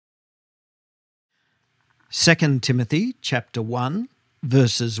2 Timothy chapter 1,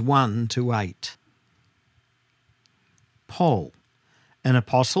 verses 1 to 8. Paul, an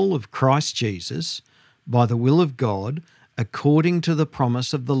apostle of Christ Jesus, by the will of God, according to the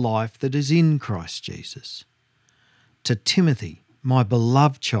promise of the life that is in Christ Jesus. To Timothy, my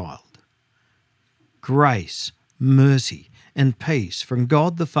beloved child, grace, mercy, and peace from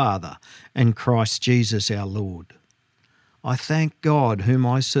God the Father and Christ Jesus our Lord. I thank God whom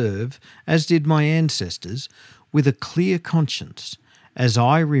I serve, as did my ancestors, with a clear conscience, as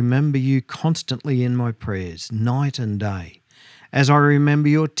I remember you constantly in my prayers, night and day. As I remember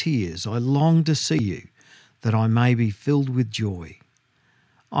your tears, I long to see you, that I may be filled with joy.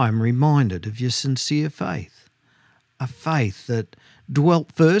 I am reminded of your sincere faith, a faith that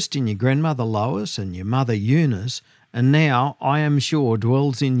dwelt first in your grandmother Lois and your mother Eunice, and now, I am sure,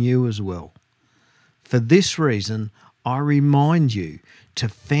 dwells in you as well. For this reason, I remind you to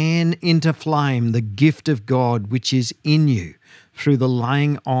fan into flame the gift of God which is in you through the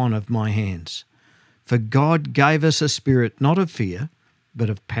laying on of my hands. For God gave us a spirit not of fear, but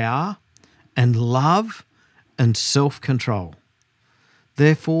of power and love and self-control.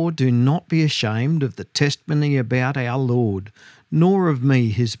 Therefore, do not be ashamed of the testimony about our Lord, nor of me,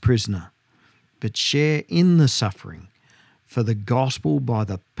 his prisoner, but share in the suffering for the gospel by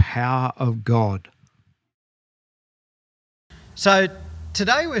the power of God. So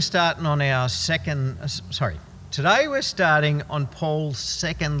today we're starting on Paul's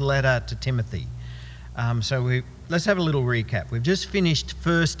second letter to Timothy. Let's have a little recap. We've just finished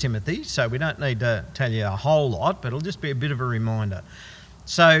 1 Timothy, so we don't need to tell you a whole lot, but it'll just be a bit of a reminder.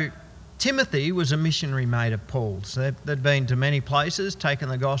 So Timothy was a missionary mate of Paul's. They'd been to many places, taken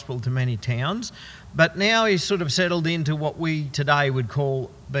the gospel to many towns, but now he's sort of settled into what we today would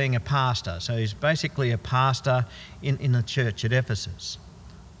call being a pastor. So he's basically a pastor in the church at Ephesus.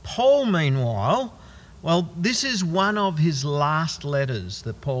 Paul, meanwhile, this is one of his last letters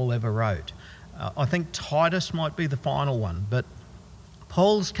that Paul ever wrote. I think Titus might be the final one, but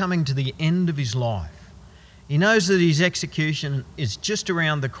Paul's coming to the end of his life. He knows that his execution is just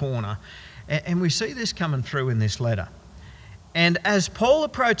around the corner, and we see this coming through in this letter. And as Paul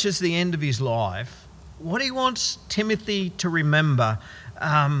approaches the end of his life, what he wants Timothy to remember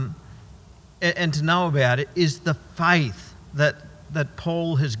and to know about it is the faith that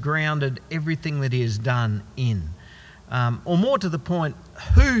Paul has grounded everything that he has done in. Or more to the point,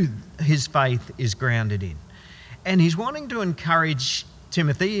 who his faith is grounded in. And he's wanting to encourage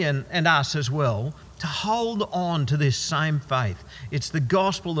Timothy and us as well to hold on to this same faith. It's the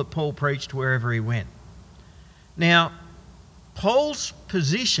gospel that Paul preached wherever he went. Now, Paul's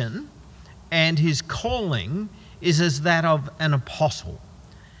position and his calling is as that of an apostle.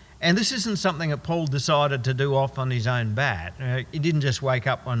 And this isn't something that Paul decided to do off on his own bat. He didn't just wake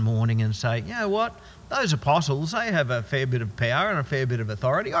up one morning and say, you know what, those apostles, they have a fair bit of power and a fair bit of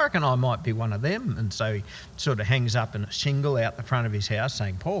authority. I reckon I might be one of them. And so he sort of hangs up a shingle out the front of his house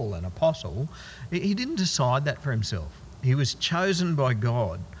saying, Paul, an apostle. He didn't decide that for himself. He was chosen by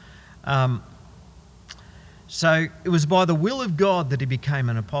God. So it was by the will of God that he became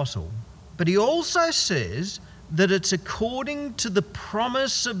an apostle. But he also says that it's according to the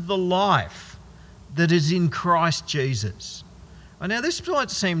promise of the life that is in Christ Jesus. Now, this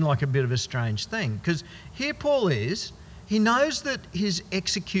might seem like a bit of a strange thing, because here Paul is, he knows that his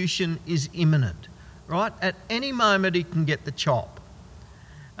execution is imminent, right? At any moment he can get the chop.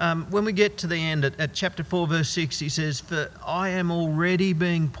 When we get to the end at chapter 4, verse 6, he says, "For I am already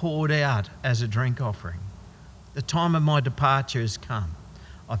being poured out as a drink offering. The time of my departure has come.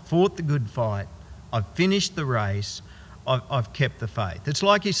 I've fought the good fight. I've finished the race. I've kept the faith." It's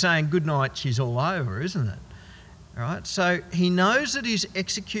like he's saying, good night, she's all over, isn't it? All right? So he knows that his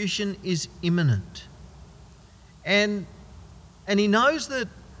execution is imminent. And he knows that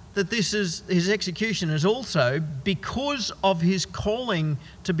his execution is also because of his calling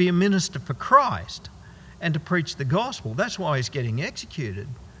to be a minister for Christ and to preach the gospel. That's why he's getting executed.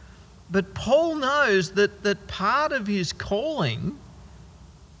 But Paul knows that part of his calling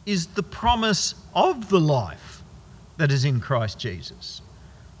is the promise of the life that is in Christ Jesus.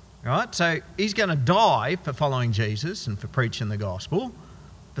 Right? So he's going to die for following Jesus and for preaching the gospel,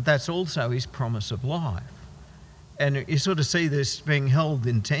 but that's also his promise of life. And you sort of see this being held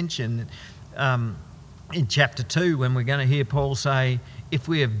in tension in chapter 2 when we're going to hear Paul say, if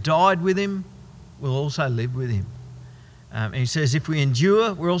we have died with him, we'll also live with him. And he says, if we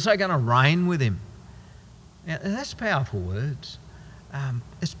endure, we're also going to reign with him. Now, that's powerful words.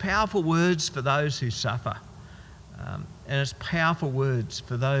 It's powerful words for those who suffer. And it's powerful words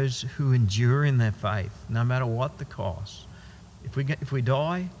for those who endure in their faith, no matter what the cost. If we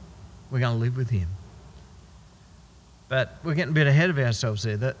die, we're going to live with him. But we're getting a bit ahead of ourselves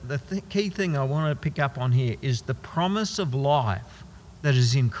there. The key thing I want to pick up on here is the promise of life that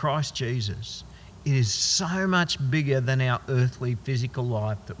is in Christ Jesus. It is so much bigger than our earthly physical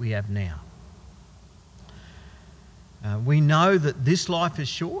life that we have now. We know that this life is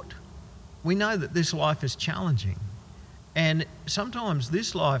short. We know that this life is challenging. And sometimes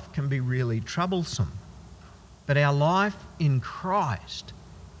this life can be really troublesome. But our life in Christ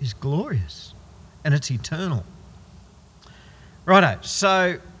is glorious and it's eternal. Righto,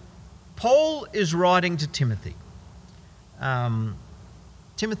 so Paul is writing to Timothy.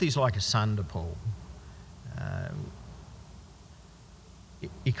 Timothy's like a son to Paul.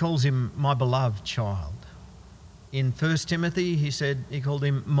 He calls him my beloved child. In 1 Timothy, he called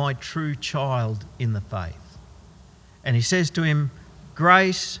him my true child in the faith. And he says to him,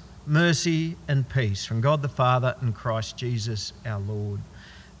 grace, mercy and peace from God the Father and Christ Jesus our Lord.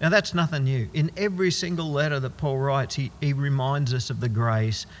 Now that's nothing new. In every single letter that Paul writes, he reminds us of the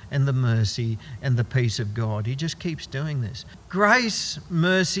grace and the mercy and the peace of God. He just keeps doing this. Grace,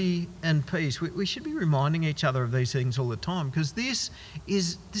 mercy and peace. We should be reminding each other of these things all the time, because this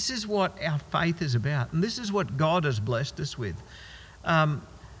is what our faith is about, and this is what God has blessed us with. And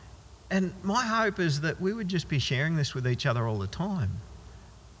my hope is that we would just be sharing this with each other all the time.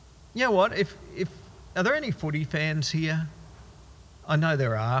 You know what? Are there any footy fans here? I know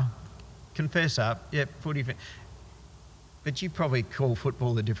there are. Confess up. Yep, footy fan. But you probably call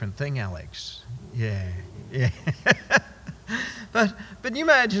football a different thing, Alex. Yeah. But you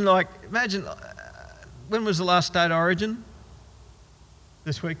imagine when was the last state origin?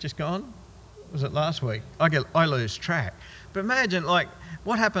 This week just gone? Was it last week? I lose track. But imagine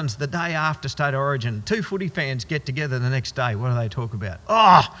what happens the day after state origin? Two footy fans get together the next day. What do they talk about?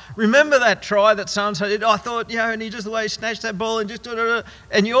 Oh, remember that try that so-and-so did? I thought, and he just the way he snatched that ball and just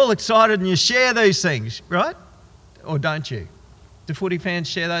and you're all excited and you share these things, right? Or don't you? Do footy fans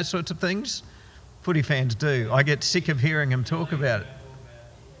share those sorts of things? Footy fans do. I get sick of hearing them talk about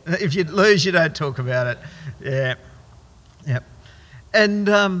it. If you lose, you don't talk about it. Yeah. Yep.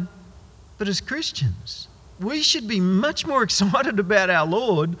 And but as Christians, we should be much more excited about our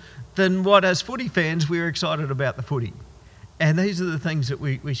Lord than what, as footy fans, we're excited about the footy. And these are the things that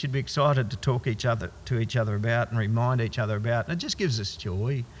we should be excited to talk to each other about and remind each other about. And it just gives us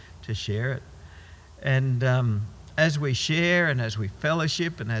joy to share it. And as we share and as we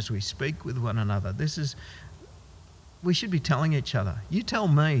fellowship and as we speak with one another, we should be telling each other. You tell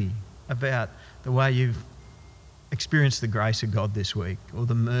me about the way you've experienced the grace of God this week, or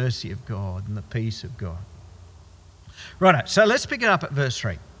the mercy of God and the peace of God. Righto, so let's pick it up at verse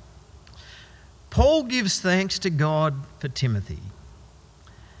 3. Paul gives thanks to God for Timothy.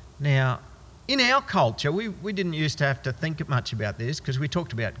 Now, in our culture, we didn't used to have to think much about this because we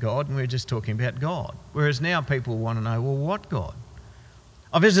talked about God and we were just talking about God. Whereas now people want to know, well, what God?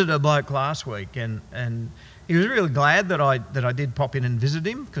 I visited a bloke last week and he was really glad that I did pop in and visit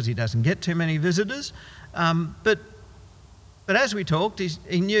him because he doesn't get too many visitors. But as we talked,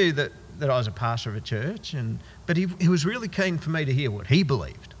 he knew that I was a pastor of a church, but he was really keen for me to hear what he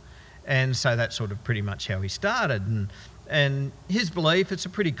believed. And so that's sort of pretty much how he started. And his belief, it's a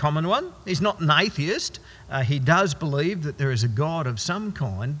pretty common one. He's not an atheist. He does believe that there is a God of some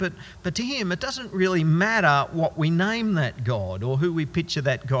kind, but to him it doesn't really matter what we name that God or who we picture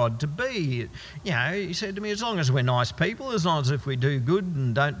that God to be. He said to me, as long as we're nice people, as long as if we do good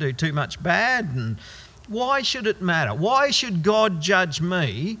and don't do too much bad, and why should it matter? Why should God judge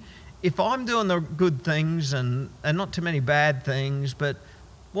me if I'm doing the good things and not too many bad things? But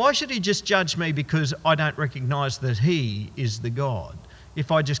why should he just judge me because I don't recognise that he is the God?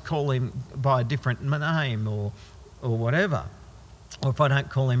 If I just call him by a different name or whatever, or if I don't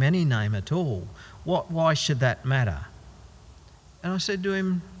call him any name at all, why should that matter? And I said to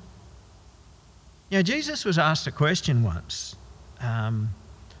him, Jesus was asked a question once.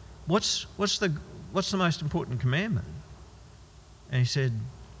 What's the most important commandment? And he said,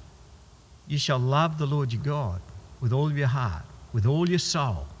 you shall love the Lord your God with all of your heart, with all your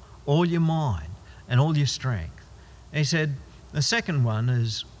soul, all your mind, and all your strength. And he said, the second one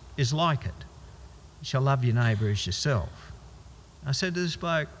is like it. You shall love your neighbour as yourself. I said to this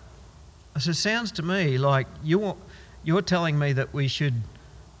bloke, sounds to me like you're telling me that we should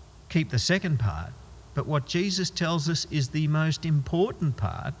keep the second part, but what Jesus tells us is the most important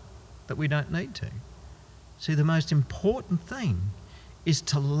part that we don't need to. See, the most important thing is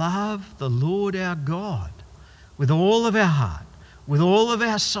to love the Lord our God with all of our heart, with all of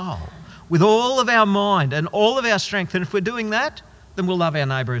our soul, with all of our mind and all of our strength. And if we're doing that, then we'll love our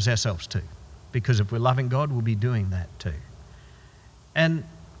neighbour as ourselves too. Because if we're loving God, we'll be doing that too. And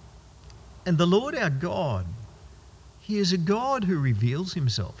the Lord our God, He is a God who reveals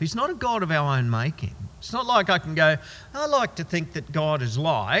himself. He's not a God of our own making. It's not like I can go, I like to think that God is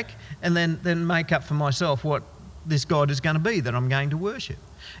like, and then make up for myself what this God is going to be that I'm going to worship.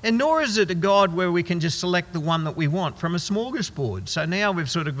 And nor is it a God where we can just select the one that we want from a smorgasbord. So now we've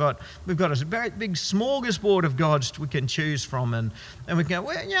got a very big smorgasbord of gods we can choose from, and we can go,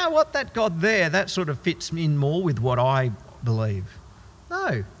 well, you know what, that God there, that sort of fits in more with what I believe.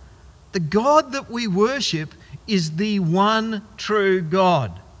 No. The God that we worship is the one true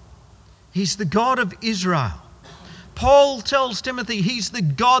God. He's the God of Israel. Paul tells Timothy he's the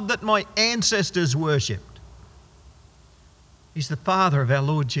God that my ancestors worshipped. He's the Father of our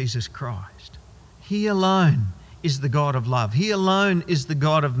Lord Jesus Christ. He alone is the God of love. He alone is the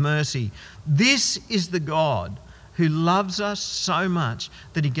God of mercy. This is the God who loves us so much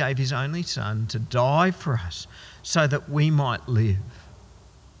that he gave his only Son to die for us so that we might live.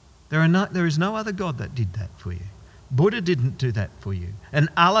 There is no other God that did that for you. Buddha didn't do that for you. And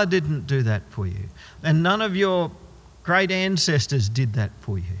Allah didn't do that for you. And none of your great ancestors did that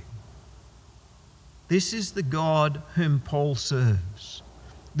for you. This is the God whom Paul serves.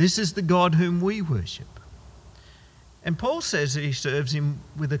 This is the God whom we worship. And Paul says that he serves him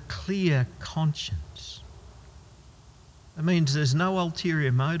with a clear conscience. That means there's no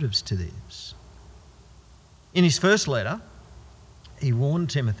ulterior motives to this. In his first letter, he warned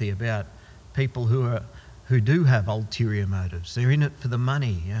Timothy about people who do have ulterior motives. They're in it for the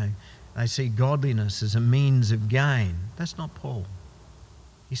money. They see godliness as a means of gain. That's not Paul.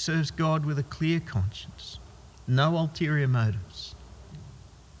 He serves God with a clear conscience, no ulterior motives.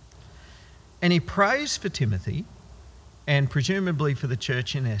 And he prays for Timothy, and presumably for the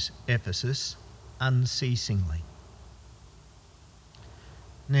church in Ephesus, unceasingly.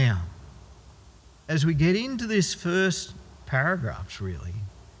 Now, as we get into this first paragraphs, really,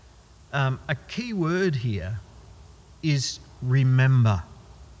 a key word here is remember.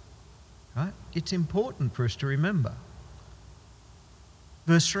 Right? It's important for us to remember.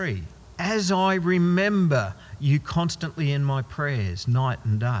 Verse 3, as I remember you constantly in my prayers, night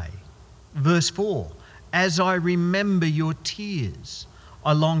and day. Verse 4, as I remember your tears,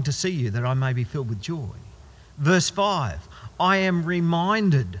 I long to see you that I may be filled with joy. Verse 5, I am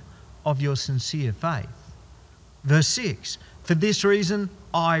reminded of your sincere faith. Verse 6, for this reason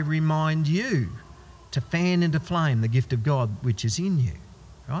I remind you to fan into flame the gift of God which is in you.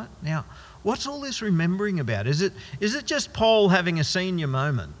 Right? Now, what's all this remembering about? Is it just Paul having a senior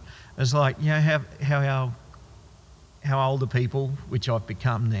moment? It's like, you know, how older people, which I've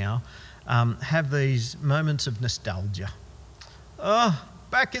become now, have these moments of nostalgia. Oh,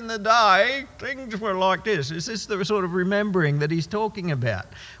 back in the day, things were like this. Is this the sort of remembering that he's talking about?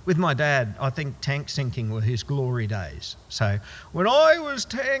 With my dad, I think tank sinking were his glory days. So when I was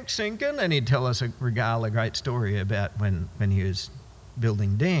tank sinking, and he'd tell us regale a great story about when he was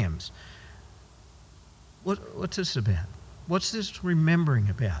building dams. What's this about? What's this remembering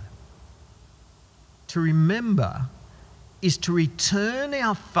about? To remember is to return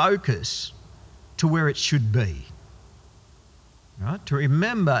our focus to where it should be. Right? To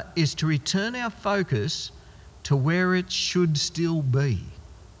remember is to return our focus to where it should still be.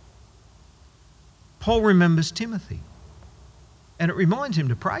 Paul remembers Timothy, and it reminds him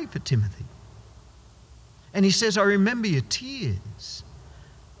to pray for Timothy. And he says, I remember your tears.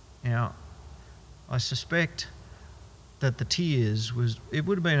 Now, I suspect that the tears it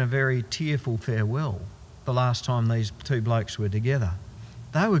would have been a very tearful farewell the last time these two blokes were together.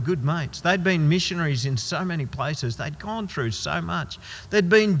 They were good mates. They'd been missionaries in so many places. They'd gone through so much. There'd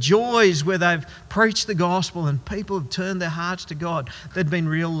been joys where they've preached the gospel and people have turned their hearts to God. There'd been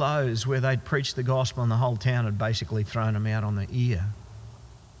real lows where they'd preached the gospel and the whole town had basically thrown them out on the ear.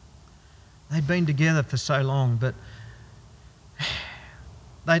 They'd been together for so long, but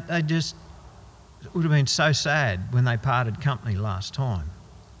they just, it would have been so sad when they parted company last time.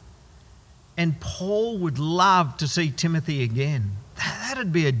 And Paul would love to see Timothy again.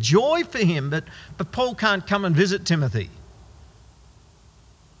 That'd be a joy for him, but Paul can't come and visit Timothy.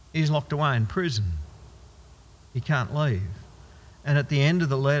 He's locked away in prison. He can't leave. And at the end of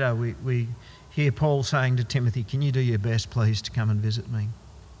the letter, we hear Paul saying to Timothy, can you do your best, please, to come and visit me?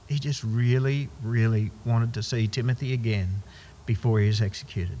 He just really, really wanted to see Timothy again before he was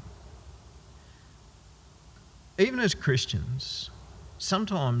executed. Even as Christians,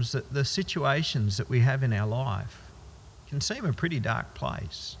 sometimes the situations that we have in our life can seem a pretty dark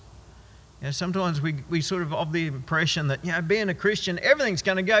place. You know, sometimes we sort of the impression that, you know, being a Christian, everything's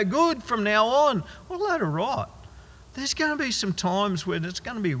going to go good from now on. Well, load of rot. There's going to be some times when it's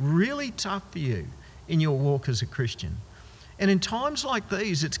going to be really tough for you in your walk as a Christian. And in times like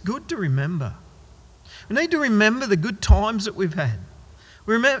these, it's good to remember. We need to remember the good times that we've had.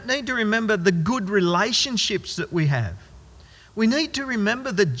 We need to remember the good relationships that we have. We need to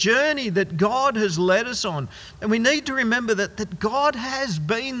remember the journey that God has led us on. And we need to remember that God has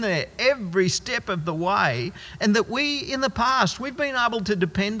been there every step of the way, and that we, in the past, we've been able to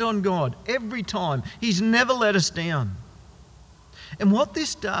depend on God every time. He's never let us down. And what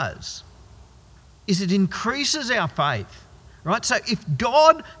this does is it increases our faith, right? So if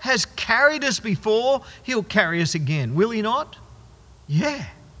God has carried us before, He'll carry us again. Will He not? Yeah.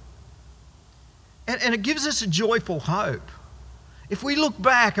 And it gives us a joyful hope. If we look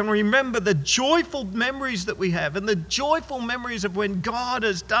back and remember the joyful memories that we have and the joyful memories of when God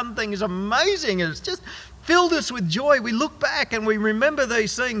has done things amazing, and it's just filled us with joy, we look back and we remember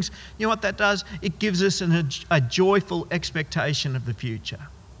these things, you know what that does? It gives us a joyful expectation of the future.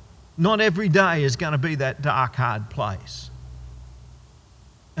 Not every day is going to be that dark, hard place.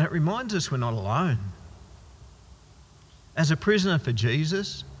 And it reminds us we're not alone. As a prisoner for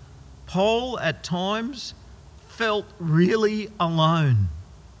Jesus, Paul at times felt really alone.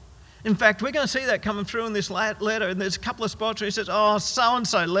 In fact, we're going to see that coming through in this letter, and there's a couple of spots where he says, oh,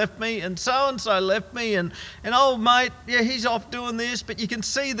 so-and-so left me, and so-and-so left me, and old mate, yeah, he's off doing this, but you can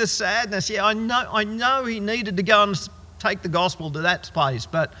see the sadness. Yeah, I know he needed to go and take the gospel to that place,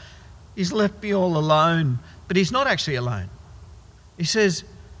 but he's left me all alone. But he's not actually alone. He says,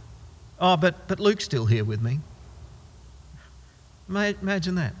 oh, but Luke's still here with me.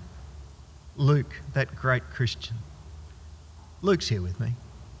 Imagine that. Luke, that great Christian. Luke's here with me.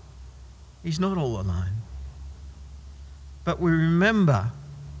 He's not all alone. But we remember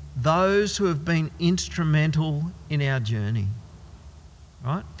those who have been instrumental in our journey.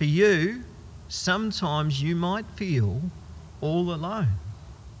 Right? For you, sometimes you might feel all alone.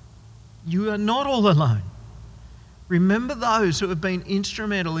 You are not all alone. Remember those who have been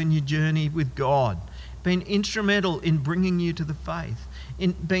instrumental in your journey with God, been instrumental in bringing you to the faith,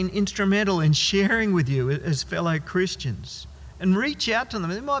 been instrumental in sharing with you as fellow Christians. And reach out to them.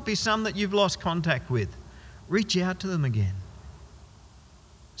 There might be some that you've lost contact with. Reach out to them again.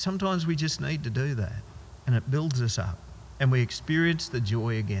 Sometimes we just need to do that, and it builds us up, and we experience the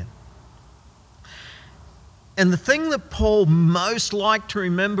joy again. And the thing that Paul most liked to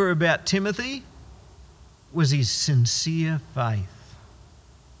remember about Timothy was his sincere faith.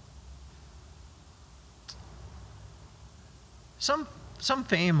 Some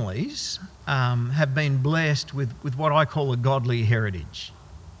families have been blessed with what I call a godly heritage.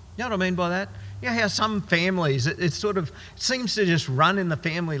 You know what I mean by that? You know how some families, it sort of seems to just run in the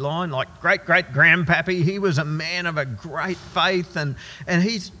family line, like great-great-grandpappy, he was a man of a great faith, and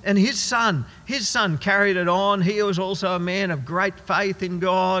his son carried it on. He was also a man of great faith in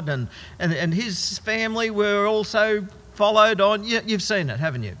God, and his family were also followed on. You've seen it,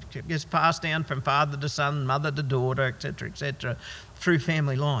 haven't you? It gets passed down from father to son, mother to daughter, etc., through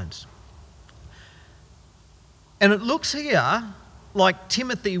family lines. And it looks here like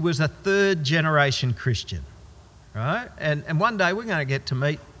Timothy was a third-generation Christian, right? And one day we're going to get to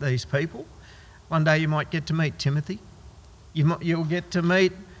meet these people. One day you might get to meet Timothy. You'll get to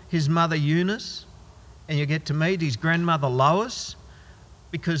meet his mother Eunice, and you'll get to meet his grandmother Lois,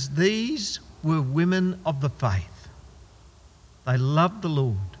 because these were women of the faith. They loved the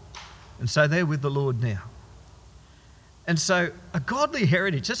Lord, and so they're with the Lord now. And so a godly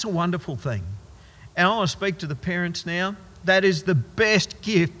heritage, that's a wonderful thing. And I want to speak to the parents now. That is the best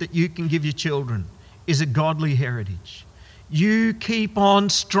gift that you can give your children, is a godly heritage. You keep on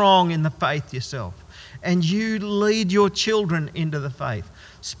strong in the faith yourself, and you lead your children into the faith.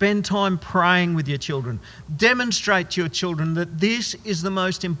 Spend time praying with your children. Demonstrate to your children that this is the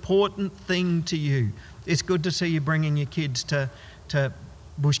most important thing to you. It's good to see you bringing your kids to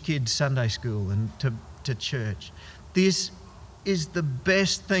Bush Kids Sunday School and to church. This is the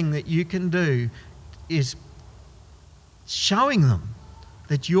best thing that you can do, is showing them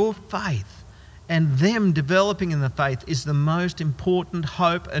that your faith and them developing in the faith is the most important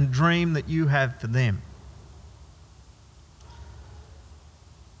hope and dream that you have for them.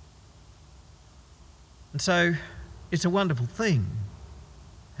 And so it's a wonderful thing,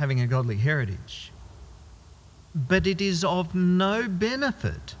 having a godly heritage. But it is of no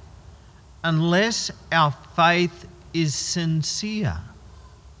benefit unless our faith is sincere.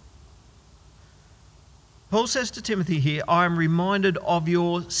 Paul says to Timothy here, I am reminded of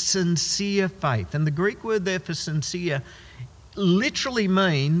your sincere faith. And the Greek word there for sincere literally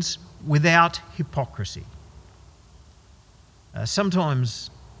means without hypocrisy.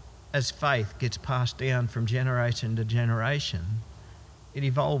 Sometimes as faith gets passed down from generation to generation, it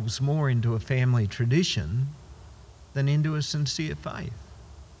evolves more into a family tradition than into a sincere faith.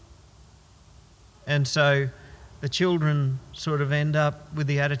 And so the children sort of end up with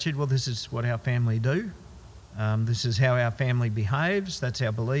the attitude, well, this is what our family do. This is how our family behaves. That's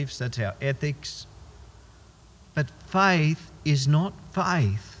our beliefs. That's our ethics. But faith is not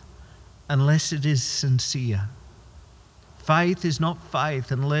faith unless it is sincere. Faith is not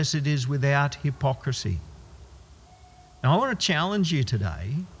faith unless it is without hypocrisy. Now, I want to challenge you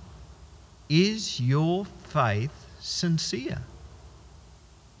today. Is your faith sincere?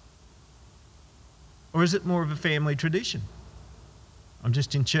 Or is it more of a family tradition? I'm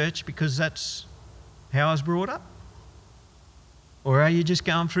just in church because that's how I was brought up. Or are you just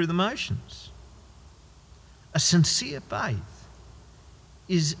going through the motions? A sincere faith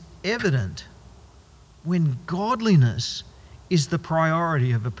is evident when godliness is the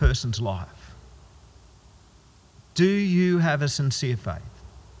priority of a person's life. Do you have a sincere faith?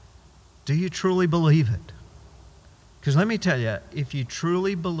 Do you truly believe it? Because let me tell you, if you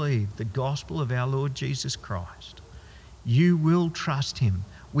truly believe the gospel of our Lord Jesus Christ, you will trust him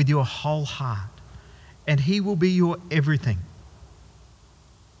with your whole heart, and he will be your everything.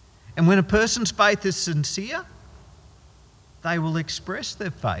 And when a person's faith is sincere, they will express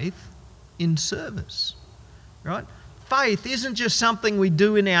their faith in service, right? Faith isn't just something we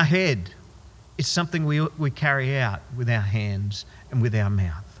do in our head. It's something we carry out with our hands and with our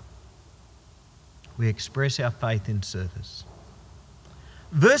mouth. We express our faith in service.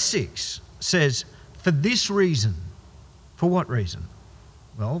 Verse 6 says, for this reason. For what reason?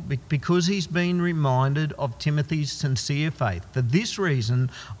 Well, because he's been reminded of Timothy's sincere faith. For this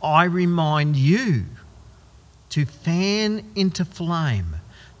reason, I remind you to fan into flame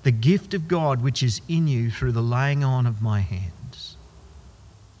the gift of God which is in you through the laying on of my hands.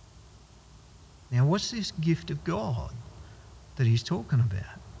 Now, what's this gift of God that he's talking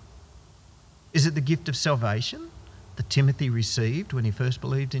about? Is it the gift of salvation that Timothy received when he first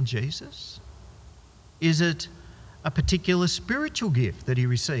believed in Jesus? Is it a particular spiritual gift that he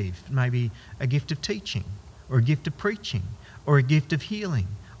received? Maybe a gift of teaching, or a gift of preaching, or a gift of healing,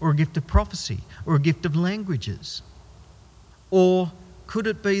 or a gift of prophecy, or a gift of languages? Or could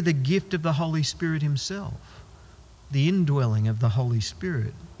it be the gift of the Holy Spirit himself, the indwelling of the Holy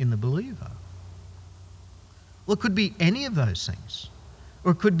Spirit in the believer? Well, it could be any of those things.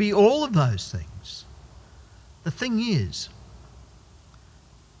 Or it could be all of those things. The thing is,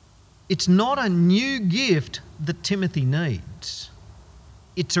 it's not a new gift that Timothy needs.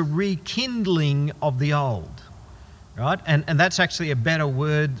 It's a rekindling of the old, right? And that's actually a better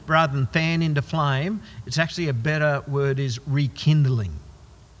word. Rather than fan into flame, it's actually a better word is rekindling.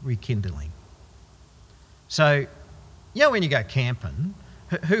 Rekindling. So, you know when you go camping,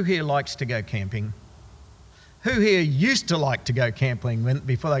 who here likes to go camping? Who here used to like to go camping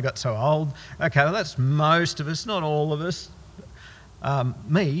before they got so old? Okay, well, that's most of us, not all of us.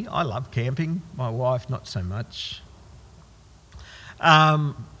 Me, I love camping. My wife, not so much.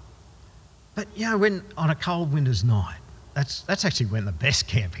 But, you know, when on a cold winter's night, that's actually when the best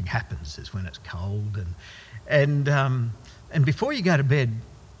camping happens, is when it's cold. And before you go to bed,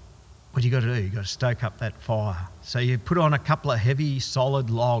 what do you got to do? You've got to stoke up that fire. So you put on a couple of heavy, solid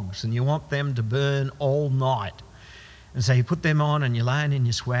logs, and you want them to burn all night. And so you put them on, and you're laying in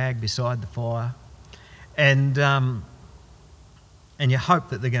your swag beside the fire, and you hope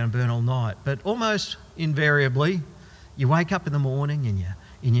that they're going to burn all night. But almost invariably, you wake up in the morning, and you're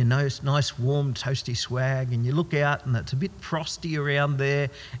in your nice, warm, toasty swag, and you look out, and it's a bit frosty around there,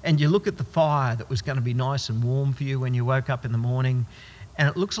 and you look at the fire that was going to be nice and warm for you when you woke up in the morning, and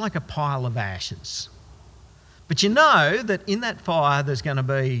it looks like a pile of ashes. But you know that in that fire there's going to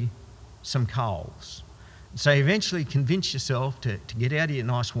be some coals. So you eventually convince yourself to get out of your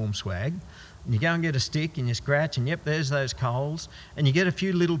nice warm swag, and you go and get a stick and you scratch, and yep, there's those coals, and you get a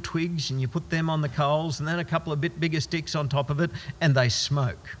few little twigs and you put them on the coals, and then a couple of bit bigger sticks on top of it, and they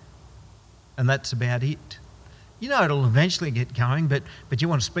smoke. And that's about it. You know it'll eventually get going, but you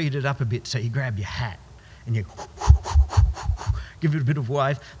want to speed it up a bit, so you grab your hat and you give it a bit of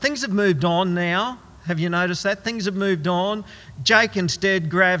wave. Things have moved on now. Have you noticed that? Things have moved on. Jake instead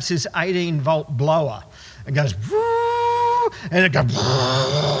grabs his 18-volt blower and goes, and it goes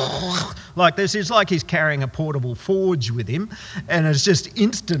like this. It's like he's carrying a portable forge with him, and it's just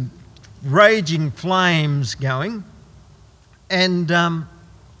instant raging flames going, and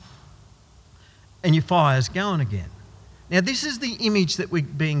your fire's going again. Now, this is the image that we're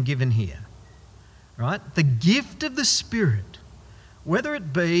being given here, right? The gift of the Spirit, whether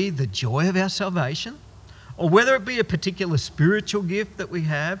it be the joy of our salvation, or whether it be a particular spiritual gift that we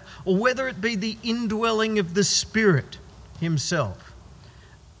have, or whether it be the indwelling of the Spirit himself.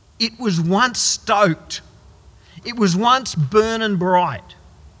 It was once stoked. It was once burning bright.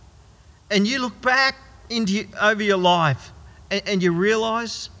 and you look back over your life and you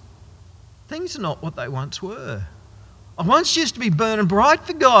realise things are not what they once were. I once used to be burning bright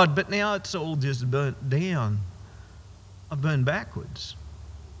for God, but now it's all just burnt down. I've burned backwards.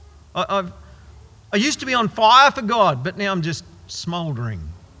 I used to be on fire for God, but now I'm just smouldering.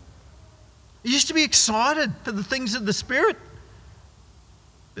 I used to be excited for the things of the Spirit,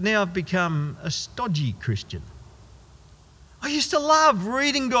 but now I've become a stodgy Christian. I used to love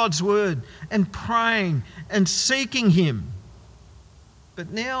reading God's Word and praying and seeking Him, but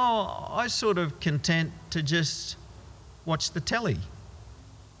now I sort of content to just watch the telly.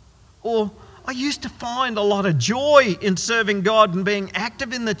 Or I used to find a lot of joy in serving God and being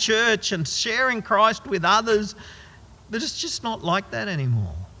active in the church and sharing Christ with others, but it's just not like that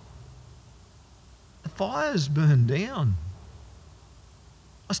anymore. The fire's burned down.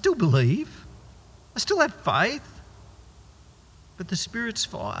 I still believe. I still have faith. But the Spirit's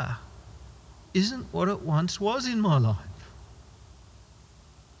fire isn't what it once was in my life.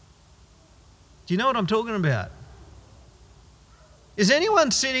 Do you know what I'm talking about? Is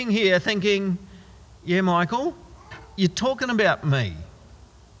anyone sitting here thinking, yeah, Michael, you're talking about me?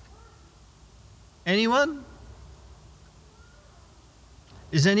 Anyone?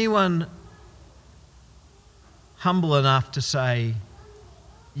 Is anyone humble enough to say,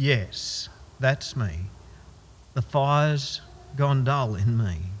 yes, that's me. The fire's gone dull in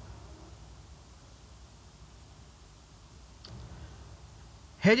me.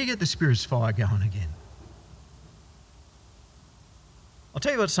 How do you get the Spirit's fire going again? I'll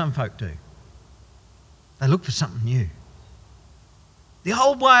tell you what some folk do. They look for something new. The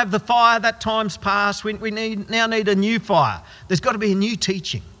old way of the fire, that time's past. We now need a new fire. There's got to be a new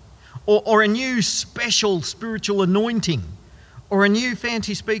teaching or a new special spiritual anointing or a new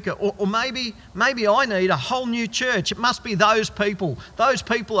fancy speaker or maybe I need a whole new church. It must be those people. Those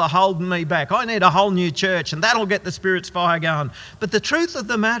people are holding me back. I need a whole new church and that'll get the Spirit's fire going. But the truth of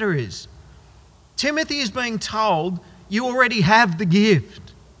the matter is, Timothy is being told, you already have the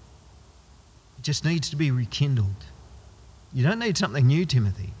gift. It just needs to be rekindled. You don't need something new,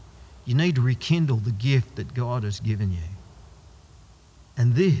 Timothy. You need to rekindle the gift that God has given you.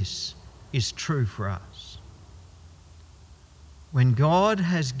 And this is true for us. When God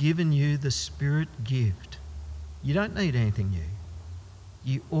has given you the Spirit gift, you don't need anything new.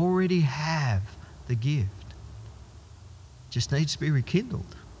 You already have the gift. It just needs to be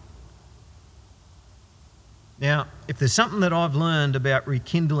rekindled. Now, if there's something that I've learned about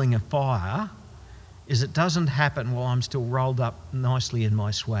rekindling a fire, is it doesn't happen while I'm still rolled up nicely in my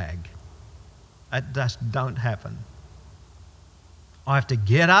swag. It just don't happen. I have to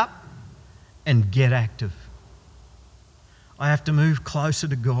get up and get active. I have to move closer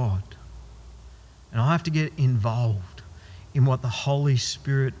to God. And I have to get involved in what the Holy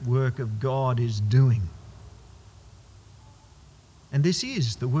Spirit work of God is doing. And this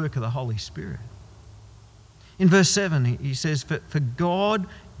is the work of the Holy Spirit. In verse 7, he says, For God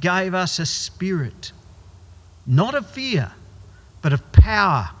gave us a spirit, not of fear, but of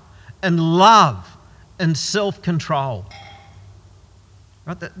power and love and self-control.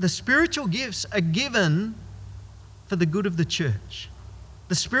 Right? The spiritual gifts are given for the good of the church.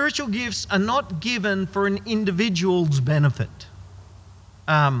 The spiritual gifts are not given for an individual's benefit.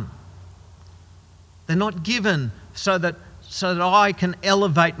 They're not given so that I can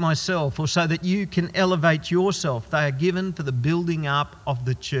elevate myself or so that you can elevate yourself. They are given for the building up of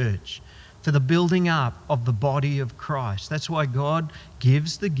the church, for the building up of the body of Christ. That's why God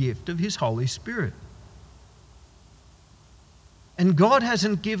gives the gift of His Holy Spirit. And God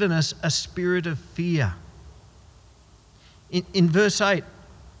hasn't given us a spirit of fear. In verse 8,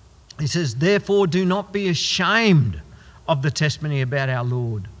 He says, Therefore do not be ashamed of the testimony about our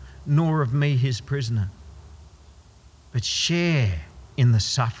Lord, nor of me, His prisoner, but share in the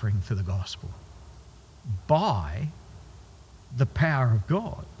suffering for the gospel by the power of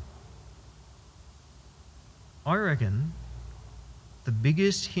God. I reckon the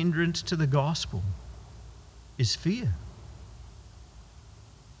biggest hindrance to the gospel is fear.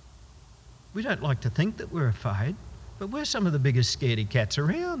 We don't like to think that we're afraid, but we're some of the biggest scaredy cats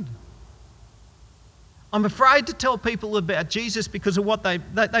around. I'm afraid to tell people about Jesus because of what they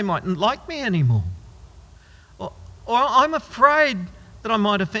mightn't like me anymore. Or I'm afraid that I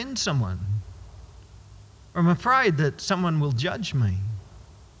might offend someone. Or I'm afraid that someone will judge me.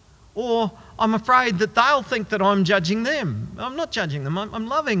 Or I'm afraid that they'll think that I'm judging them. I'm not judging them, I'm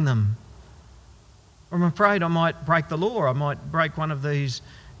loving them. Or I'm afraid I might break the law. I might break one of these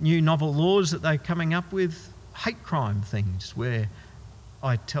new novel laws that they're coming up with, hate crime things, where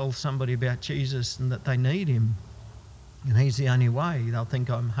I tell somebody about Jesus and that they need Him and He's the only way. They'll think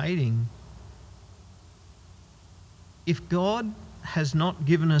I'm hating If God has not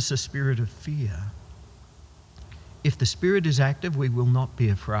given us a spirit of fear, if the Spirit is active, we will not be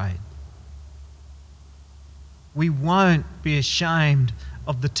afraid. We won't be ashamed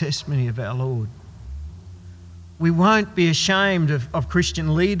of the testimony of our Lord. We won't be ashamed of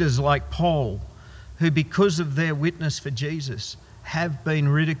Christian leaders like Paul, who because of their witness for Jesus have been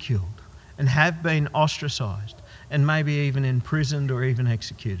ridiculed and have been ostracised and maybe even imprisoned or even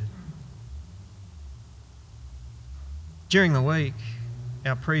executed. During the week,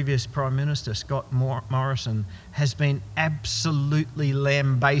 our previous Prime Minister, Scott Morrison, has been absolutely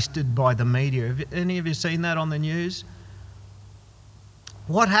lambasted by the media. Have any of you seen that on the news?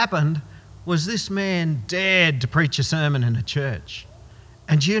 What happened was this man dared to preach a sermon in a church.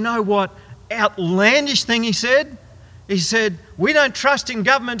 And do you know what outlandish thing he said? He said, "We don't trust in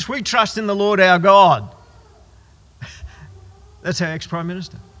governments, we trust in the Lord our God." That's our ex-Prime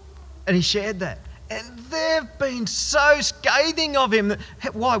Minister. And he shared that. And they've been so scathing of him.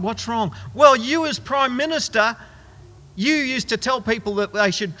 Why? What's wrong? Well, you as Prime Minister, you used to tell people that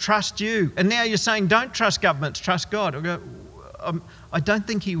they should trust you. And now you're saying don't trust governments, trust God. I don't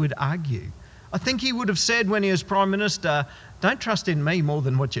think he would argue. I think he would have said when he was Prime Minister, don't trust in me more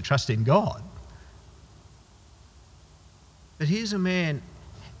than what you trust in God. But here's a man,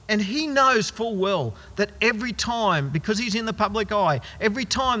 and he knows full well that every time, because he's in the public eye, every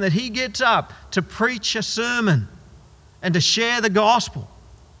time that he gets up to preach a sermon and to share the gospel,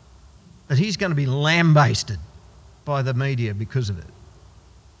 that he's going to be lambasted by the media because of it.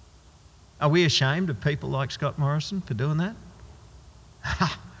 Are we ashamed of people like Scott Morrison for doing that?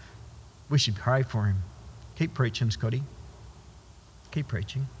 We should pray for him. Keep preaching, Scotty. Keep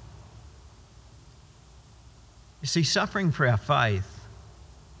preaching. You see, suffering for our faith,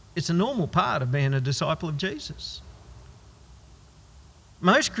 it's a normal part of being a disciple of Jesus.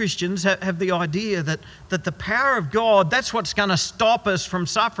 Most Christians have the idea that the power of God, that's what's going to stop us from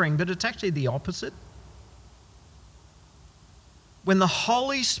suffering, but it's actually the opposite. When the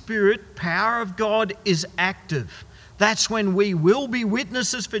Holy Spirit, power of God, is active, that's when we will be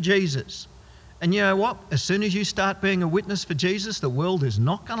witnesses for Jesus. And you know what? As soon as you start being a witness for Jesus, the world is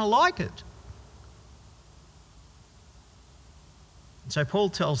not going to like it. So Paul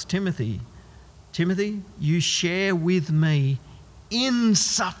tells Timothy, you share with me in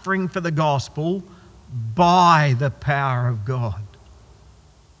suffering for the gospel by the power of God.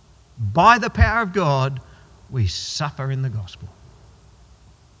 By the power of God, we suffer in the gospel.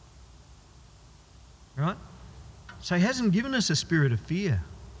 Right? So he hasn't given us a spirit of fear.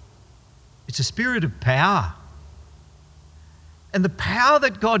 It's a spirit of power. And the power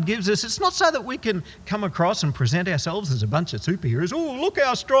that God gives us, it's not so that we can come across and present ourselves as a bunch of superheroes. Oh, look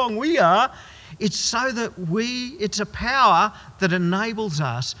how strong we are. It's so that it's a power that enables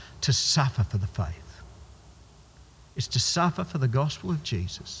us to suffer for the faith. It's to suffer for the gospel of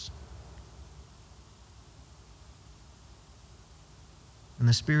Jesus. And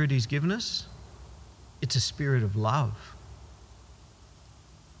the spirit he's given us, it's a spirit of love.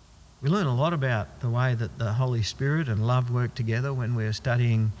 We learn a lot about the way that the Holy Spirit and love work together when we're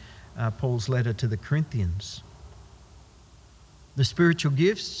studying Paul's letter to the Corinthians. The spiritual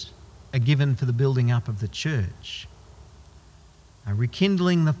gifts are given for the building up of the church.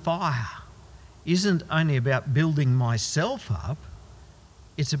 Rekindling the fire isn't only about building myself up,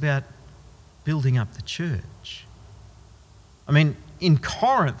 it's about building up the church. I mean, in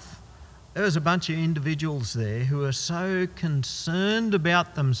Corinth, there was a bunch of individuals there who are so concerned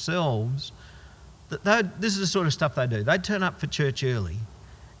about themselves that this is the sort of stuff they do. They'd turn up for church early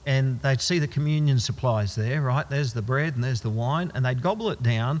and they'd see the communion supplies there, right? There's the bread and there's the wine, and they'd gobble it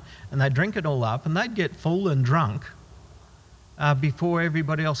down and they'd drink it all up and they'd get full and drunk before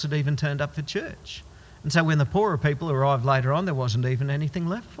everybody else had even turned up for church. And so when the poorer people arrived later on, there wasn't even anything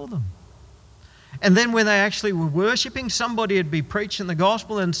left for them. And then when they actually were worshipping, somebody would be preaching the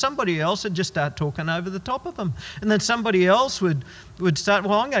gospel and somebody else would just start talking over the top of them. And then somebody else would start,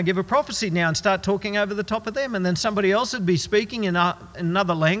 well, I'm going to give a prophecy now, and start talking over the top of them. And then somebody else would be speaking in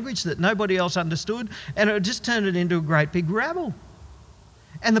another language that nobody else understood, and it would just turn it into a great big rabble.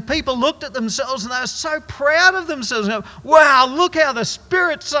 And the people looked at themselves and they were so proud of themselves. And, wow, look how the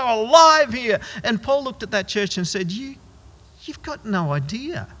Spirit's so alive here. And Paul looked at that church and said, you've got no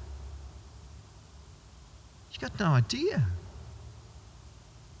idea. Got no idea.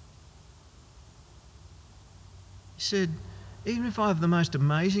 He said, even if I have the most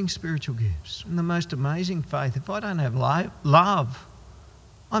amazing spiritual gifts and the most amazing faith, if I don't have love,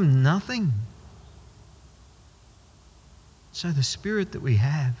 I'm nothing. So the spirit that we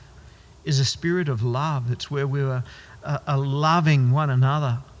have is a spirit of love. It's where we are loving one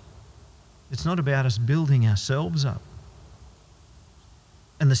another. It's not about us building ourselves up.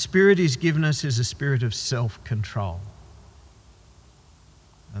 And the Spirit He's given us is a spirit of self-control.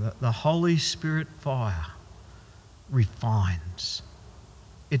 The Holy Spirit fire refines.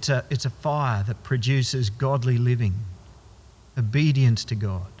 It's a fire that produces godly living, obedience to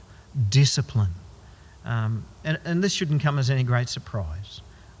God, discipline. And this shouldn't come as any great surprise.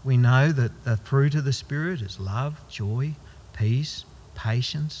 We know that the fruit of the Spirit is love, joy, peace,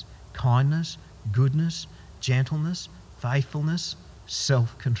 patience, kindness, goodness, gentleness, faithfulness,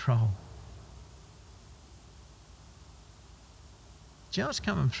 self-control. Do you know what's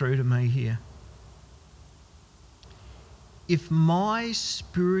coming through to me here? If my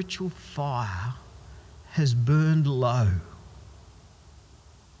spiritual fire has burned low,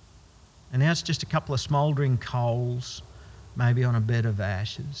 and now it's just a couple of smouldering coals, maybe on a bed of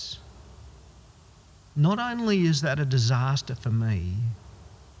ashes, not only is that a disaster for me,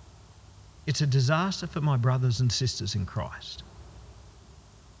 it's a disaster for my brothers and sisters in Christ.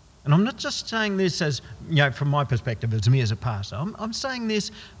 And I'm not just saying this as, from my perspective, as me as a pastor. I'm saying this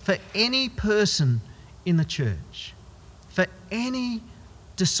for any person in the church, for any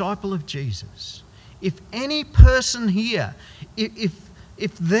disciple of Jesus. If any person here,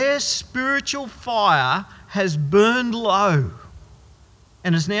 if their spiritual fire has burned low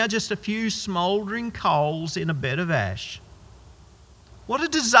and is now just a few smouldering coals in a bed of ash, what a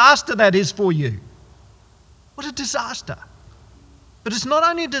disaster that is for you. What a disaster. But it's not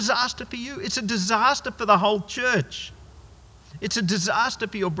only a disaster for you, it's a disaster for the whole church. It's a disaster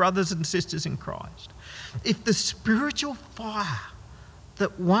for your brothers and sisters in Christ. If the spiritual fire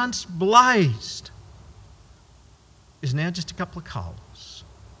that once blazed is now just a couple of coals,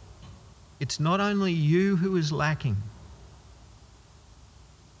 it's not only you who is lacking,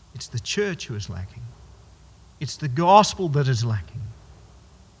 it's the church who is lacking. It's the gospel that is lacking.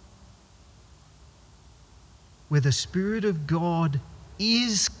 Where the Spirit of God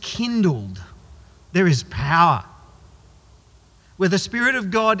is kindled, there is power. Where the Spirit of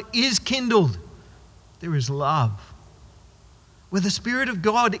God is kindled, there is love. Where the Spirit of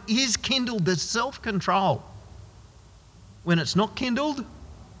God is kindled, there's self-control. When it's not kindled,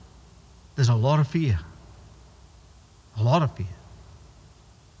 there's a lot of fear. A lot of fear.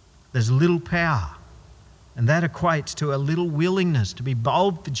 There's little power. And that equates to a little willingness to be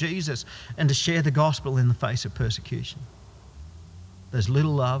bold for Jesus and to share the gospel in the face of persecution. There's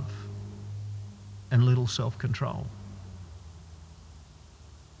little love and little self-control.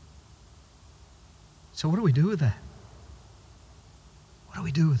 So what do we do with that? What do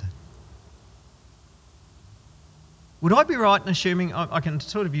we do with it? Would I be right in assuming, I can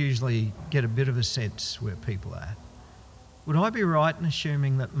sort of usually get a bit of a sense where people are at. Would I be right in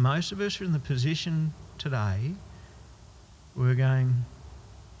assuming that most of us are in the position today we're going,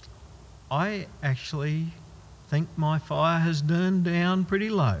 I actually think my fire has burned down pretty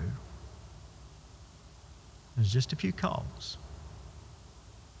low. There's just a few coals.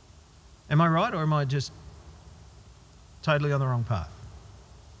 Am I right, or am I just totally on the wrong path?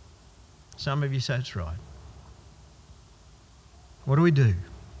 Some of you say it's right. What do we do?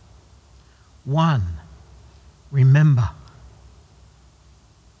 1, remember.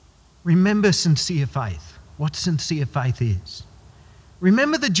 Remember sincere faith, what sincere faith is.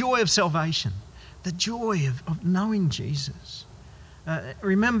 Remember the joy of salvation, the joy of knowing Jesus.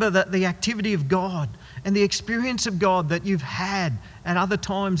 Remember that the activity of God and the experience of God that you've had at other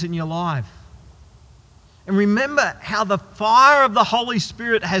times in your life. And remember how the fire of the Holy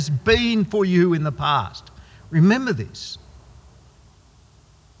Spirit has been for you in the past. Remember this.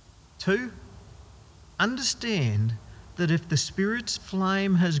 2, understand that if the Spirit's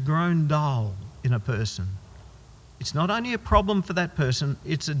flame has grown dull in a person, it's not only a problem for that person,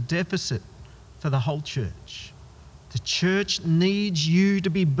 it's a deficit for the whole church. The church needs you to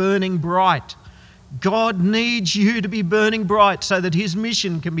be burning bright. God needs you to be burning bright so that His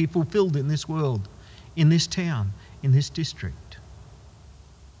mission can be fulfilled in this world, in this town, in this district.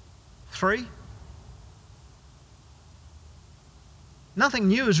 3, nothing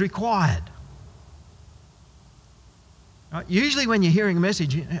new is required. Right? Usually when you're hearing a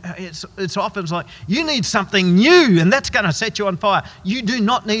message, it's often like, you need something new and that's going to set you on fire. You do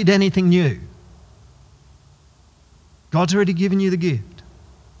not need anything new. God's already given you the gift.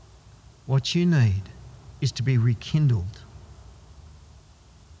 What you need is to be rekindled.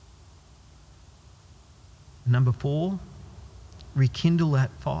 Number 4, rekindle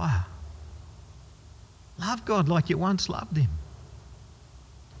that fire. Love God like you once loved Him.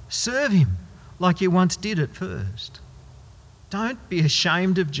 Serve Him like you once did at first. Don't be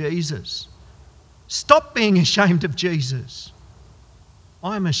ashamed of Jesus. Stop being ashamed of Jesus.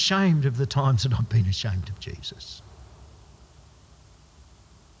 I'm ashamed of the times that I've been ashamed of Jesus.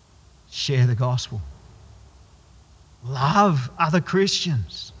 Share the gospel. Love other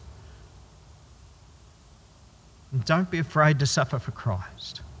Christians. And don't be afraid to suffer for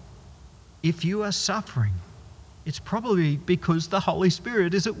Christ. If you are suffering, it's probably because the Holy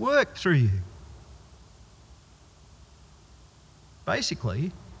Spirit is at work through you.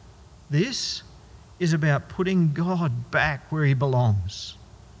 Basically, this is about putting God back where he belongs,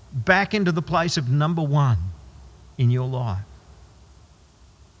 back into the place of number one in your life.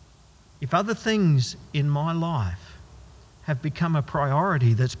 If other things in my life have become a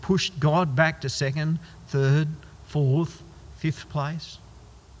priority that's pushed God back to second, third, fourth, fifth place,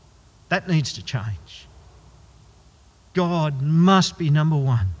 that needs to change. God must be number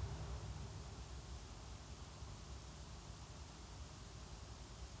one.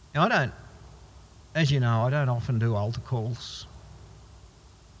 Now, as you know, I don't often do altar calls.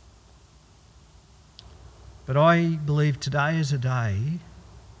 But I believe today is a day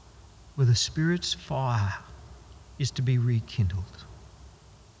where the Spirit's fire is to be rekindled.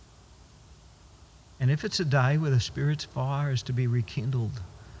 And if it's a day where the Spirit's fire is to be rekindled,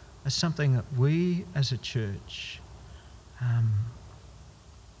 that's something that we as a church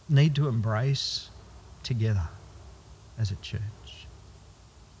need to embrace together as a church.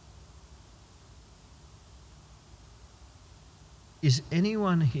 Is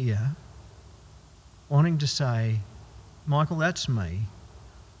anyone here wanting to say, Michael, that's me.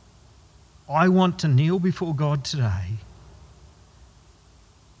 I want to kneel before God today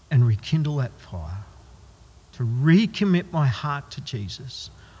and rekindle that fire, to recommit my heart to Jesus.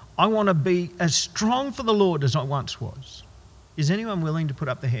 I want to be as strong for the Lord as I once was. Is anyone willing to put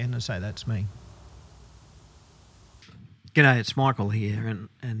up their hand and say, that's me? G'day, it's Michael here,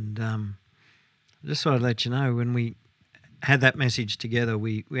 and just thought I'd let you know, when we had that message together,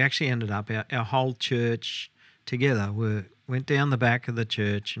 we actually ended up, our whole church together, went down the back of the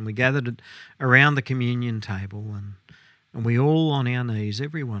church and we gathered around the communion table, and we all on our knees,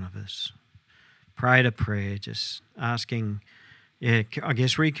 every one of us, prayed a prayer, just asking, I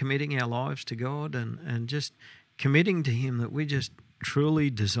guess recommitting our lives to God and just committing to him that we just truly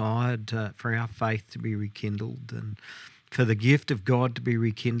desired for our faith to be rekindled and for the gift of God to be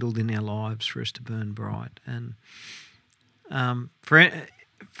rekindled in our lives, for us to burn bright. And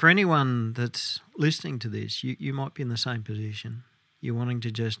for anyone that's listening to this, you might be in the same position. You're wanting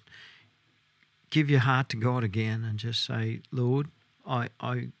to just give your heart to God again and just say, Lord, I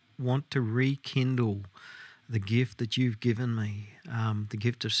want to rekindle the gift that you've given me, the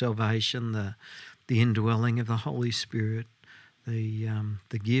gift of salvation, the indwelling of the Holy Spirit,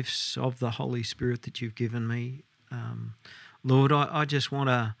 the gifts of the Holy Spirit that you've given me. Lord, I just want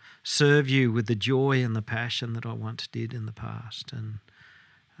to serve you with the joy and the passion that I once did in the past. And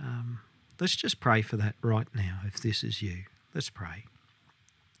let's just pray for that right now, if this is you. Let's pray.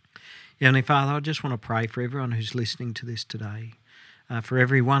 Heavenly Father, I just want to pray for everyone who's listening to this today, for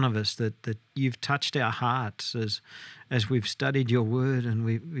every one of us, that you've touched our hearts as we've studied your word,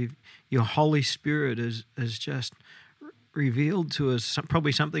 and your Holy Spirit has just revealed to us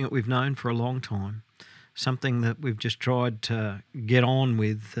probably something that we've known for a long time, something that we've just tried to get on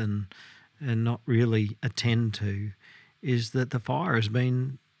with and not really attend to, is that the fire has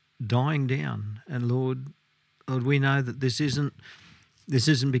been dying down. And Lord, we know that this isn't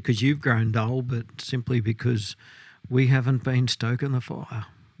because you've grown dull, but simply because we haven't been stoking the fire.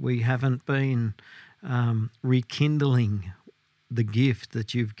 We haven't been rekindling the gift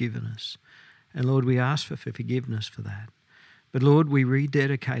that you've given us. And Lord, we ask for forgiveness for that. But Lord, we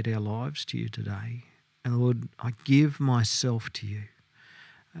rededicate our lives to you today. And Lord, I give myself to you.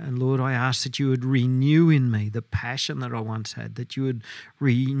 And Lord, I ask that you would renew in me the passion that I once had, that you would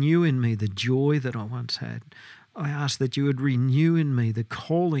renew in me the joy that I once had. I ask that you would renew in me the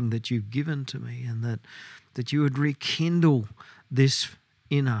calling that you've given to me, and that you would rekindle this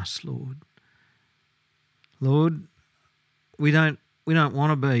in us, Lord. Lord, we don't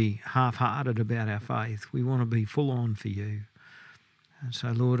want to be half-hearted about our faith. We want to be full on for you. And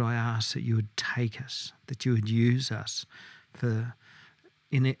so, Lord, I ask that you would take us, that you would use us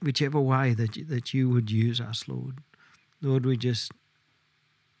in whichever way that you would use us, Lord. Lord, we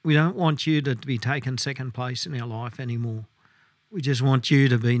don't want you to be taken second place in our life anymore. We just want you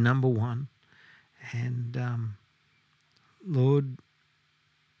to be number one. And Lord,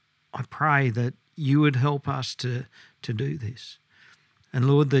 I pray that you would help us to do this. And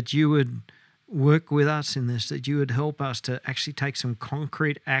Lord, that you would work with us in this, that you would help us to actually take some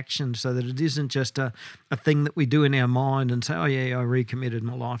concrete action, so that it isn't just a thing that we do in our mind and say, oh yeah, I recommitted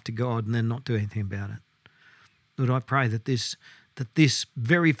my life to God, and then not do anything about it. Lord, I pray that this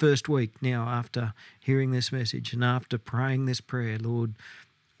very first week now, after hearing this message and after praying this prayer, Lord,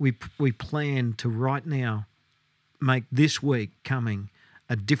 we plan to right now make this week coming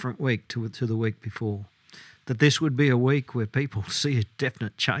a different week to the week before. That this would be a week where people see a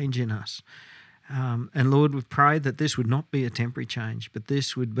definite change in us. And Lord, we pray that this would not be a temporary change, but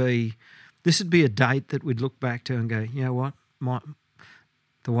this would be a date that we'd look back to and go, you know what,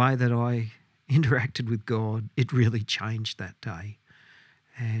 the way that I interacted with God, it really changed that day.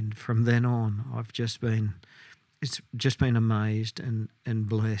 And from then on, it's just been amazed and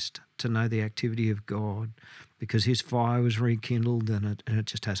blessed to know the activity of God, because his fire was rekindled and it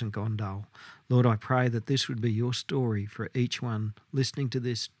just hasn't gone dull. Lord, I pray that this would be your story for each one listening to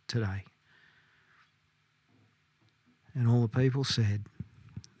this today. And all the people said,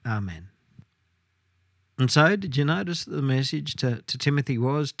 Amen. And so, did you notice the message to Timothy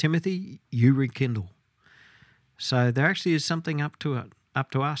was, Timothy, you rekindle. So there actually is something up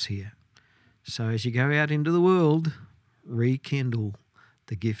to us here. So as you go out into the world, rekindle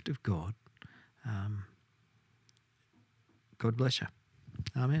the gift of God. God bless you.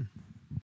 Amen.